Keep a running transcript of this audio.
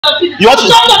You want to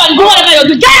shut up and go whatever you're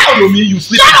doing. Get out! No, me, you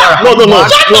sleep. No.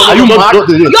 Are you mad?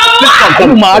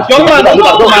 You're mad. Don't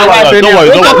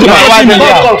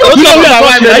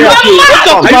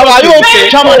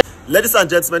worry. Ladies and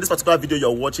gentlemen, this particular video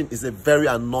you're watching is a very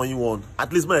annoying one.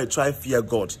 At least when I try fear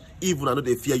God, even I know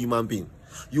they fear human being.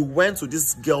 You went to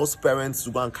this girl's parents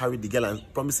to go and carry the girl and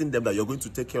promising them that you're going to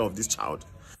take care of this child.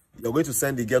 You're going to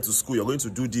send the girl to school. You're going to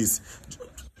do this.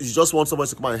 You just want somebody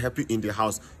to come and help you in the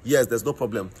house. Yes, there's no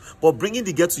problem. But bringing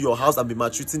the girl to your house and be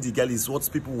maltreating the girl is what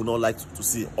people will not like to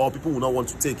see, or people will not want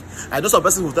to take. I know some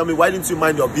person will tell me, why didn't you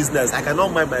mind your business? I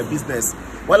cannot mind my business.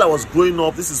 While I was growing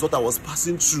up, this is what I was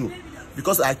passing through.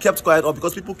 Because I kept quiet, or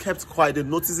because people kept quiet, they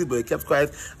noticed it, but they kept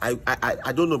quiet. I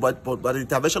don't know, but by the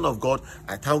intervention of God,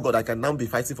 I thank God I can now be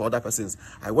fighting for other persons.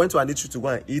 I went to an issue to go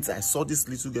and eat. I saw this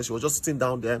little girl. She was just sitting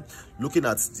down there, looking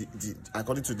at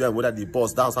according to them, whether the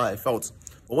boss. That's how I felt.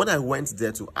 But when I went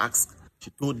there to ask, she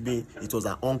told me it was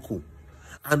her uncle.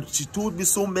 And she told me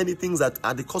so many things that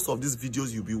at the course of these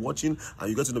videos you'll be watching and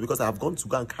you get to know, because I have gone to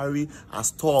go and carry her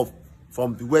stuff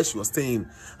from where she was staying,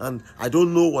 and I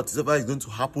don't know whatever is going to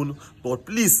happen. But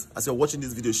please, as you're watching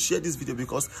this video, share this video,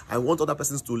 because I want other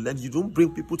persons to learn. You don't bring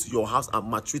people to your house and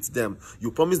maltreat them. You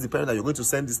promise the parent that you're going to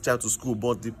send this child to school,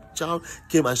 but the child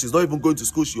came and she's not even going to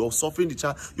school. You're suffering the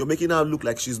child. You're making her look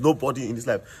like she's nobody in this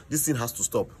life. This thing has to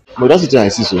stop. But that's the thing I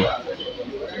see. So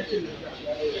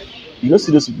you don't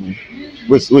see those people.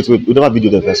 Wait. We never video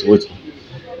them first. Wait,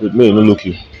 may not look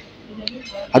you.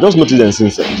 I just noticed them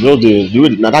since, you know, the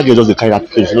way that girl just carry that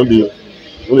place, you know,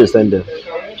 they stand there.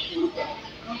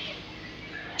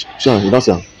 Sure, you don't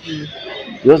see her.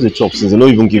 Just the chop since they don't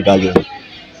even give that girl.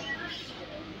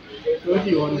 What do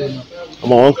you want then?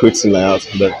 I'm on one crazy like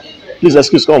that, but please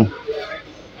excuse, come.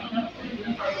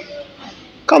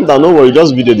 Calm down, no worry,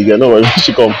 just video the girl, no worry.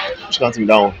 She can't take me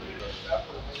down.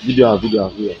 Video.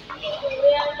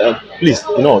 Please,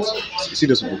 you know what? See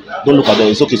those people. Don't look at them.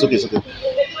 It's okay.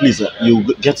 Please, you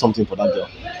get something for that girl.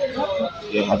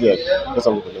 Yeah, have you get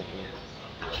something for them?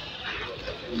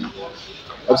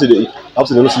 Obviously, they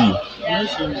don't see you.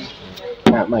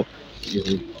 Mike.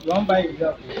 You want buy the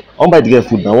girl food? I want buy the girl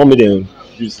food now. I want me them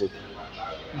use it.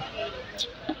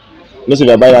 No, say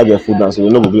if I buy that girl food now, so they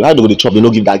know how they go to chop. They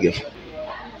don't give that girl.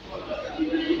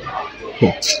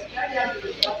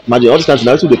 Imagine all this time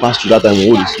now, they pass through that time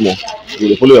when it's small.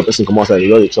 They follow your person come outside, they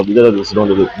just chop, they sit down,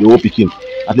 they all pick him.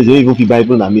 At least they don't even feel buy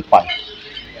even a meat pie.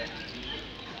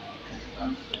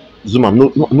 Zoom up,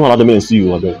 no allow them and see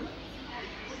you again.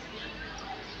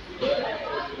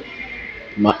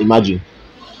 Imagine.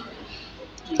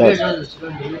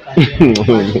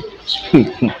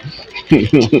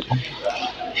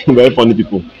 Very funny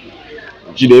people.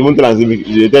 She they even tell them,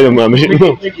 you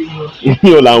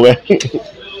know, where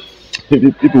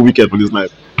people wicked for this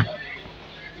life.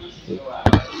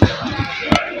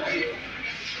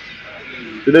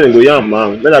 Today they go, yeah,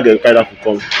 man. Let that get carried off to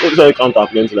come. What is how you counter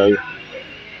plenty like you?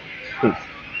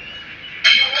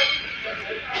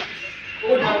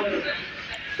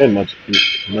 Imagine.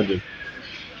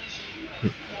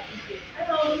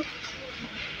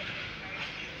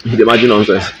 Imagine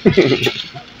nonsense.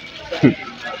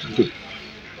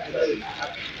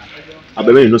 I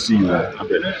bet when you don't see you, I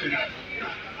bet.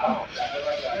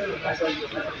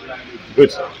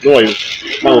 Wait, no worry.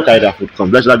 Man will carry that food.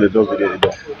 Come, let's let the dog video the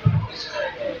door.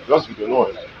 Just video, no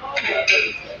worry.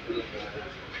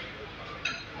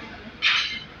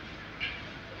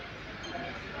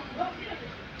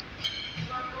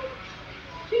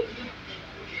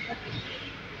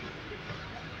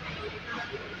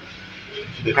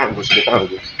 She can't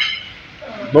go.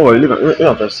 No worry, leave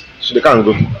her first. She can't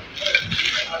go.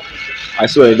 I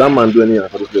swear, if that man do anything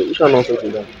for this place, which kind of nonsense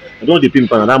is that? I don't want the pin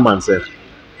pan, that man said.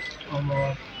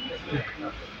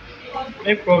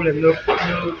 No problem, no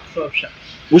solve.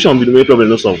 Which one be the main problem,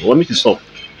 no solve? What make it solve?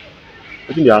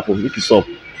 I think they happen, make it solve.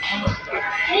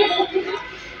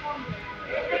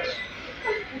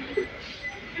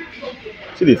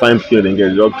 See the fine people then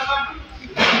get job.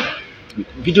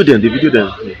 Video them.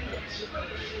 Yeah.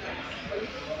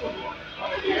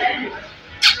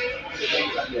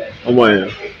 Oh my,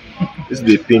 this is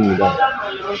the pain in that.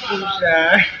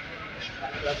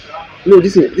 No,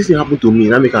 this thing happened to me.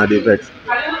 That make her vex.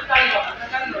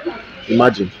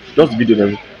 Imagine, just video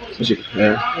them.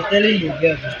 Yeah. He's telling you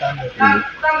girls to stand up.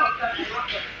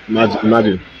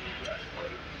 Imagine.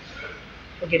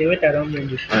 Okay, the wait around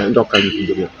me. Don't carry this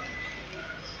video.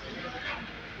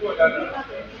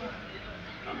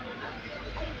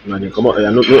 Imagine, come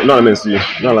on. No, I'm see you.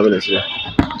 No, I'm see you.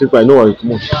 Take my no worry.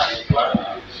 Come on.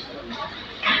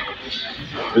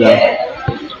 Yeah.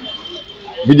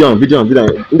 Video. In the come. Video.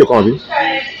 In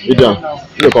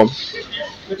the come.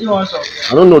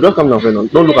 I don't know. Just come down, friend.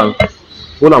 Don't look at.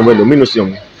 Hold on, well, me no see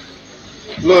him.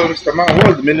 Hello, Mr. Man. What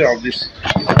is the meaning of this?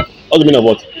 What's the meaning of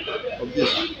what? Of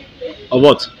this? Of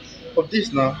what? Of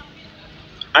this now?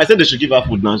 I said they should give her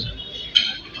food now.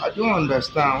 I don't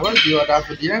understand. Why do you order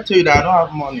food? Did I tell you that I don't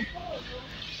have money?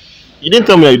 You didn't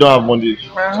tell me that you don't have money.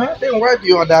 Then why do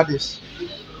you order this?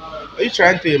 Are you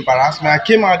trying to embarrass me? I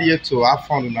came out here to have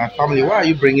fun with my family. Why are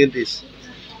you bringing this?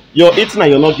 You're eating and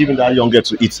you're not giving that young girl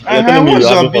to eat. What's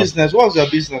your business? What's your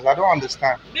business? I don't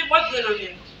understand. Babe, what's going on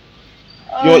here?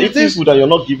 You're eating food and you're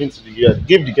not giving to the girl.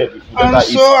 Give the girl the food.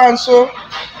 And so.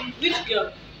 Which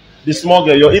girl? The small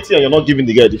girl. You're eating and you're not giving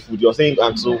the girl the food. You're saying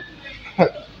and so.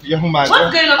 Young man,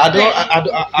 what's going on? I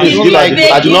don't like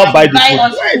it. I do not buy the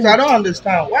food. Wait, I don't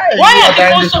understand. Why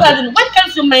are you so hesitant? Why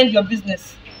can't you mind your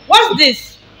business? What's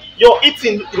this? You're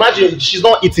eating. Imagine she's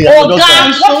not eating. Oh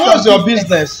God! So what's your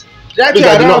business? I don't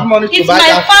have money to buy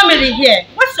that. It's my family here.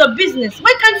 What's your business?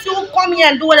 Why can't you come here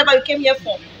and do whatever you came here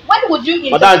for? Why would you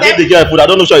eat? Madam, give the girl food. I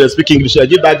don't know if you speak English. I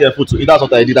give that girl food to eat. That's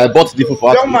what I did. I bought the food for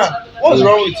her. Young man, what's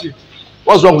wrong with you?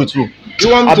 What's wrong with you? You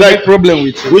want me to make problem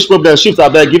with you? Which problem? Shift, I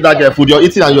beg, give that girl food. You're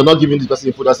eating and you're not giving this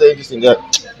person food. I say this thing there.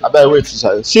 I beg, wait,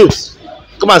 Shift.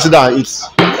 Come and sit down and eat.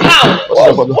 How?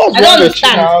 What's I don't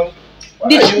understand.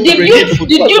 Did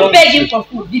you beg him for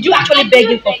food? Did you actually beg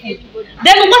him for food?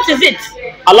 Then what is it?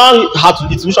 Allow her to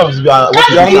eat. Which one is young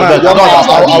man?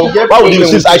 Why would you?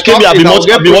 Since I came here, I've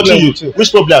been watching you.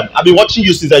 Which problem? I've been watching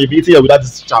you since you've been eating here without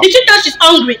this child. Did she tell she's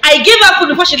hungry? I gave her food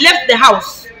before she left the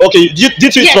house. Okay,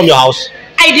 did you eat from your house?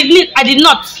 I did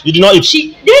not. You did not eat.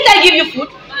 Didn't I give you food?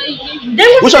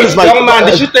 Which one is my young man?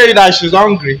 Did she tell you that she's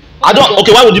hungry? I don't.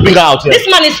 Okay, why would you bring her out here? This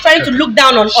man is trying to look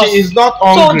down on us. She is not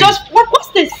hungry. So just what's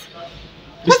this?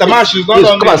 Mr. Man, she's not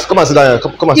hungry. Come and sit down here.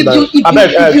 Come and sit down here. I beg,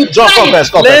 John, come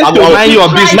first. Mind your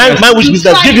business. Mind which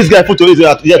business? Give this guy food to eat.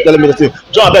 Yes, telling me the same.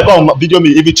 John, I beg, come video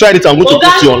me. If you tried it, I'm going to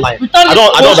post you online. I don't.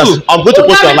 I'm going to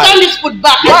post you online. Return this food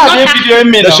back. Why are they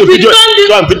videoing me now?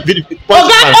 Off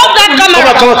that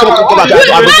camera. Come back.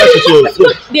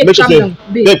 Make sure say,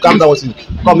 babe, calm down.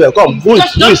 Come here. Come. Who is?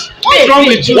 What's wrong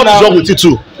with you? What is wrong with you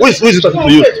too? Who is this person to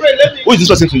you? Who is this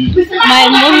person to you? My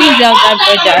mommy's elder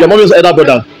brother. Your mommy's elder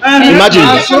brother.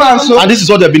 Imagine. And this is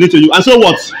what they've been to you. And so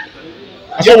what? So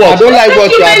what? I don't like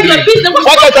what you are doing.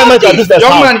 What kind of mind your business?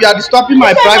 Young man, you are disturbing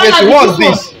my privacy. What's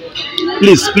this?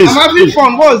 Please. I'm having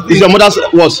fun. What's this? Is your mother's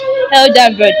what? Elder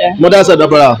brother. Mother's elder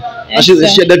brother. Yes,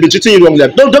 and they've been treating you wrongly.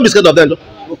 Don't be scared of them.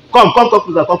 Come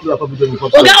closer. Come.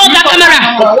 That camera.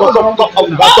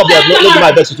 Come. Stop there. Don't do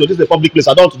my best. This is a public place.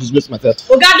 I don't want to disgrace myself.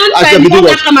 Don't try to hold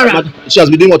that camera. She has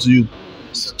been doing what to you?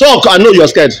 Talk. I know you are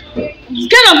scared.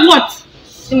 Scared of what?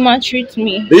 She maltreats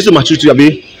me. They used to maltreat you,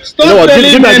 Abi. Stop you know what?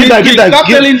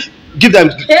 Give them.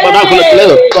 Madam,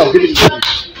 come. Give me.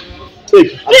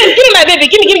 Please, give me my baby.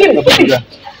 Give me.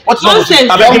 What's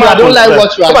nonsense? I don't like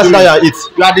what you are doing. Come and sit down here and eat.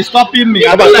 You are disturbing me.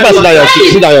 Come and sit down here.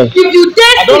 Sit down here. If you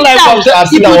dare I don't like what you are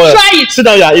if you try it. Sit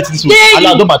down here and eat this food.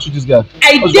 Allah, don't maltreat this girl.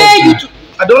 I dare you to.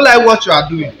 I don't like what you are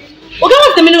doing. Okay,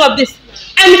 what's the meaning of this?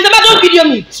 And Mr. Man, don't video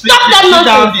me. Stop that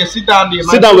nonsense. Sit down there.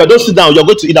 Sit down where? Don't sit down. You're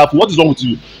going to eat that food. What is wrong with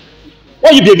you? Why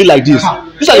are you behaving like this?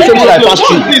 These are the same things I passed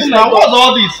through. What's this now? What's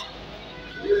all this?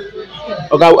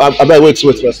 Okay, I better wait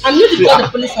first. I'm going to call the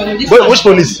police on this. Which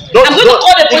police? I'm going to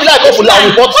call the police. If you like call police, I'll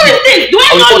report you. What is this? Do I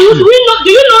know you? Do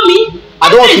you know me?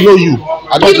 I don't want to know you.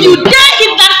 If you dare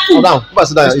eat that food.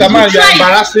 Sit down. Mr. Man, you're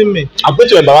embarrassing me. I'm going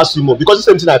to embarrass you more because the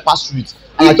same thing I passed through it.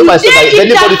 And I told myself that if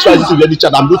anybody tries this with any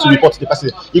child, I'm going to report the person.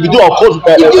 If you do, I'll call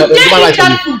human rights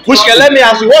on you. Okay, let me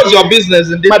ask you, what's your business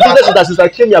in this? My business is that since I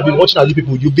came here, I've been watching other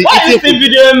people. You've been eating food.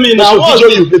 Videoing me now.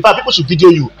 People should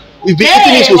video you. We've been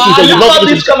eating this food since you've not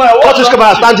this camera. Cut this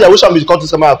camera. Stand here. Which one will cut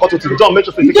this camera? Cut it. John, make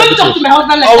sure you don't talk to my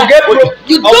husband like that.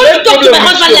 You don't talk to my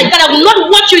husband like that. I will not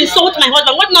watch you insult my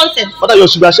husband. What nonsense? Father, you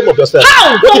should be ashamed of yourself.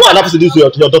 How? What did another person do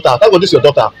to your daughter? That's what this is your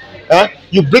daughter.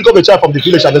 You bring up a child from the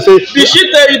village and they say, did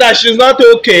she tell you that she's not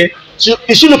okay?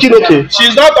 Is she looking okay?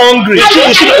 She's not hungry. Are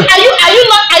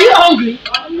you hungry?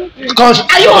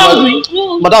 Are you hungry?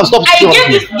 Madam, stop. I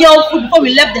gave this girl food before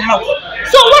we left the house.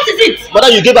 So what is it?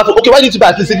 Madam, you gave her food. Okay, why did you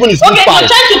buy at least even his okay, you're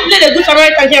trying to play the good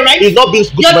Samaritan here, right? He's not being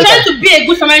good You're Samaritan. trying to be a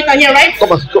good Samaritan here, right?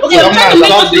 Come on. Okay, you're trying to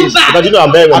make us look bad. But you know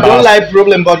I'm very embarrassed. I don't like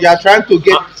problem, but you are trying to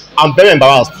get. I'm very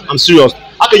embarrassed. I'm serious.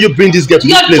 How can you bring this girl to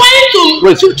this place? You're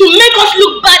trying to make us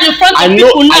look bad in front of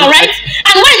people now, right?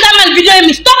 And why is that man videoing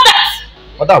me? Stop that!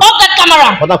 Madam, off that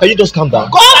camera! Madam, can you just calm down?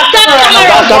 Off that camera!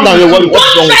 Calm down.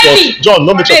 What's wrong with us? John,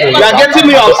 no make sure. You are getting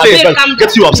me upset.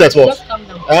 Get you upset for?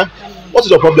 What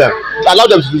is your problem? Allow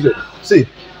them to do it. See,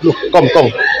 look, come.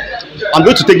 I'm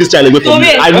going to take this child away from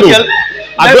you.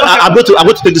 I I'm going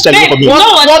to take this child away from you.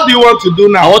 What do you want to do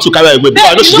now? I want to carry her away.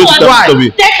 I know she's going to tell the story.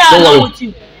 Take her along with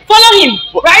you. Follow him,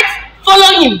 right?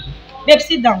 Follow him. Babe,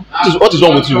 sit down. What is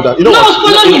wrong with you? You know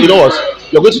what? You know what?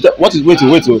 You're going to tell. What is? Wait.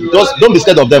 Just don't be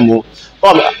scared of them. Oh.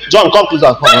 Come, John, come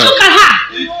closer. Don't look at her.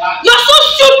 You're so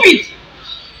stupid.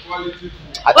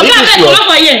 Okay, come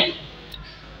over here.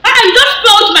 You just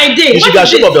spoiled my day. You should be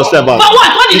ashamed of yourself. But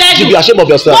what did I do? You should be ashamed of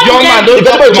yourself. Young man, don't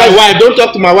talk to my wife. Don't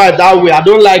talk to my wife that way. I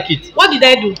don't like it. What did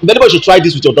I do? If anybody should try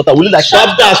this with your daughter, will you like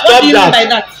stop that? What do you mean by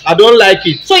that? I don't like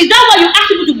it. So is that why you ask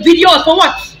people to video us for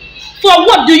what? For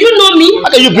what? Do you know me? How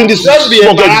can you bring this Just be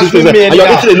embarrassing me? And you're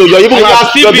eating alone. You're even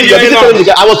you're busy telling the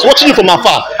girl. I was watching you from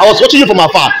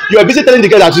afar. You are busy telling the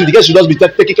girl that the girl should just be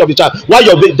taking care of the child while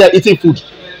you're there eating food.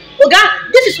 Oga,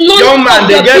 this is none young man, of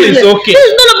the girl business. Is okay. This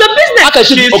is none of the business. How can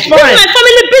she? She's Okay. fine. This is my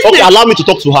family business. Okay, allow me to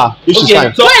talk to her. If she's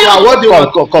fine. Talk to her. What do you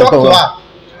want? Come. Talk to her.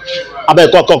 I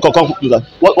bet come do that.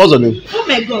 What's your name? Oh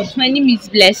my God. My name is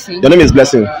Blessing. Your name is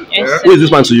Blessing. Yes, Who is this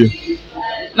man to you?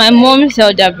 my mom's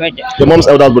elder brother. Your mom's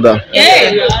elder brother.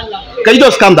 Yeah. Can you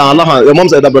just calm down? Allow her. Your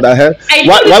mom's elder brother.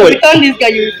 Why would return this guy?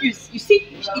 You refuse. You see?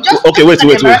 You just okay, wait.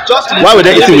 Why were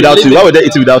they eating without you?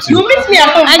 You meet me at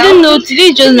home. I don't know. Today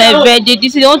is just my birthday.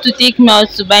 They want to take me out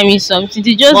to buy me something.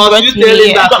 They just brought me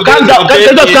here. Calm down.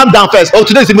 Just calm down first. Oh,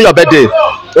 today is even your birthday.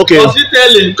 Okay. Must you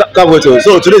tell him? Come wait.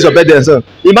 So today is your birthday, sir.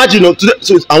 Imagine today.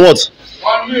 So and what?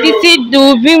 They said they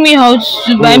will bring me out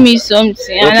to buy me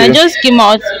something, and I just came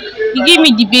out. He gave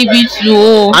me the baby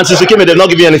too. And since you came here, they're not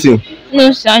giving you anything?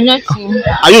 No, sir, nothing.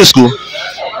 Are you in school?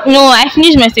 No, I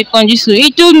finished my secondary school. He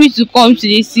told me to come to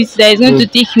the city that he's going to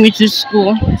take me to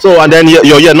school. So, and then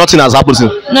you're here, nothing has happened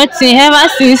since? Nothing. Ever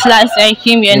since last I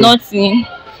came here, nothing.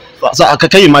 So,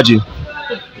 can you imagine?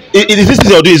 Is this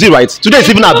thing you're doing? Is it right? Today is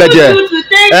even our birthday.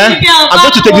 I'm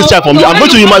going to take this child from you. I'm going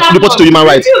to report it to human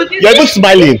rights. You're even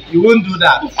smiling. You won't do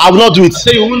that. I will not do it.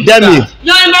 So you won't Dare do me. that.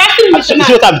 You're embarrassing me.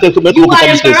 See what I'm going to make you from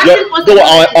this place. Don't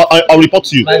worry, I'll report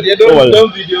to you. Don't worry.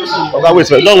 Don't video. Okay, wait.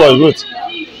 Don't worry, wait.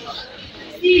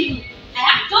 See, I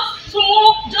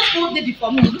have just one day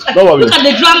before me. Look at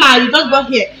the drama you just brought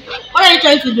here. What are you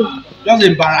trying to do? Just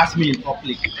embarrass me in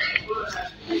public.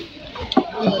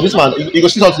 This man, you go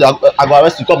see something. I go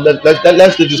arrest you. Come, let's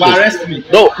leave this place. Arrest me.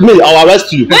 No, me, I'll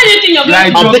arrest you. Where do you think you're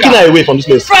going? I'm taking her away from this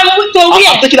place. From to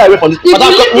where? I'm taking her away from this place. Don't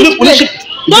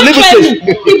try me.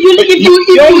 If You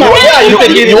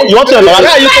want to embarrass?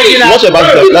 You want to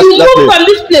embarrass yourself? Let's play. From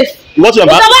this place. You want to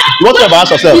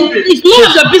embarrass yourself? It's none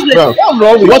of your business.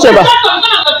 You want to embarrass?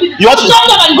 You want to shut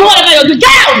up and do whatever you're doing. Get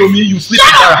out! You sleep.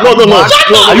 No.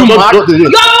 Are you mad?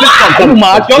 You're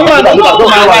mad? Young man, don't talk to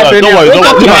my wife. Don't worry. Don't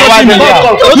talk to my wife. Don't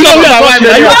talk to my wife.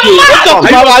 Don't talk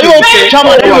to my wife. Are you okay?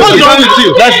 What's wrong with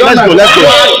you? Let's go.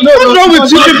 What's wrong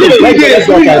with you people? Let's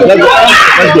go.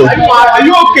 Are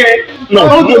you okay? No.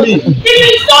 Don't do me. No.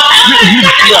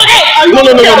 Don't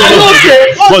worry.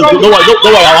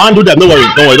 I'll handle them. Don't worry.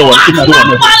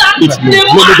 It's me.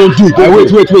 No, don't do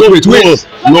it. Wait.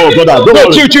 No, brother. Don't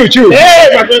worry. Chill.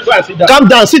 Hey, calm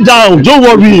down. Sit down. Don't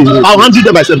worry. I'll handle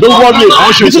them myself. Don't worry.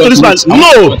 Listen to this man.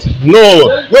 No.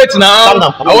 Wait now. Calm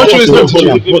down. I want you to listen to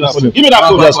me. Give me that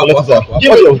phone. Let's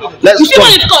You see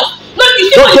what it costs? No, you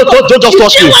see what it costs? Don't just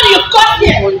touch me. You see what you've cost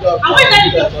here? And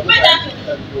where that?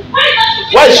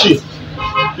 Why is she?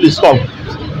 Please come.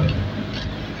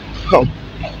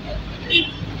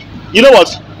 You know what?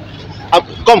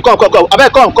 Come. I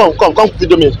beg, come,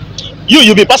 video me.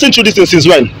 You've been passing through this thing since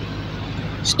when?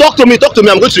 Talk to me.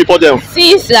 I'm going to report them.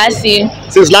 Since last year.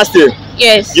 Since last year?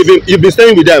 Yes. You've been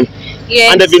staying with them?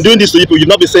 Yes. And they've been doing this to you. You've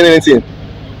not been saying anything?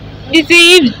 You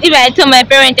see, if I tell my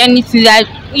parents anything, that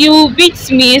you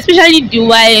beat me, especially the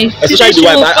wife. Especially the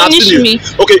wife. I've seen you.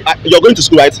 Okay, you're going to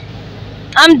school, right?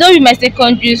 I'm done with my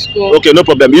secondary school. Okay, no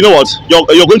problem. You know what? You're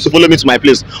going to follow me to my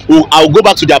place. I'll go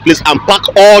back to their place and pack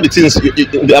all the things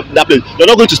in that place. You're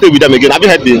not going to stay with them again. Have you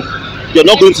heard me? You're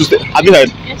not going to stay. Have you heard?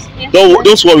 Yes. Don't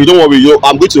worry.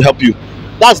 I'm going to help you.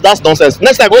 That's nonsense.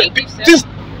 Next time, this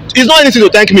is not anything to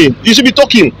thank me. You should be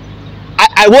talking.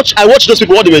 I watch those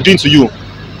people, what they were doing to you.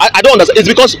 I don't understand. It's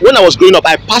because when I was growing up,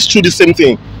 I passed through the same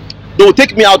thing. They will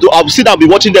take me out. I'll sit down, be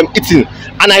watching them eating,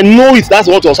 and I know that's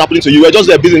what was happening to you. You were just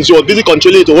there busy. You were busy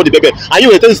controlling it to hold the baby, and you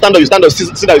were telling stand up,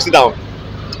 sit down.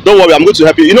 Don't worry, I'm going to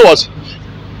help you. You know what?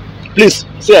 Please,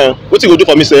 say, what you go do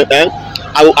for me, say,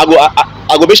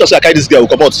 I go make sure I carry this girl.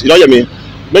 Come out. You know what I mean?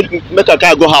 Make her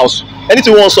carry go house.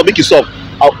 Anything you want, so make it stop.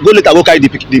 I'll go later. Go carry the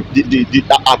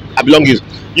belongings.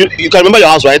 You can remember your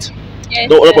house, right? Yes,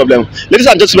 no problem. Ladies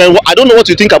and gentlemen, I don't know what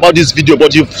you think about this video,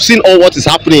 but you've seen all what is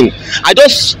happening. I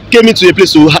just came into a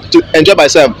place to enjoy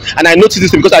myself, and I noticed this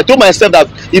thing because I told myself that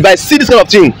if I see this kind of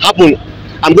thing happen,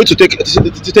 I'm going to take it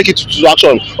to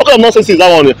action. What kind of nonsense is that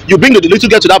one? You bring the little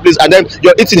girl to that place and then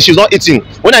you're eating, she's not eating.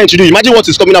 When I introduce you, imagine what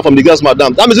is coming out from the girl's mouth.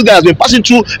 That means this guy has been passing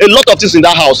through a lot of things in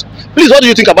that house. Please, what do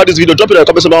you think about this video? Drop it in the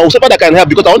comments below. Somebody that can help,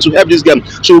 because I want to help this girl.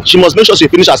 So she must make sure she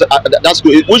finishes that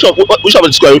school. Which of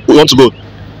the school we want to go?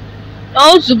 I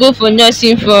want to go for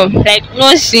nursing from, like,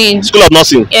 nursing. School of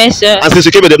nursing? Yes, sir. And since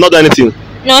you came here, they've not done anything?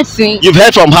 Nothing. You've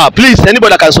heard from her. Please,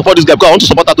 anybody that can support this girl, because I want to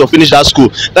support her to finish that school.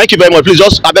 Thank you very much. Please,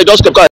 just keep quiet.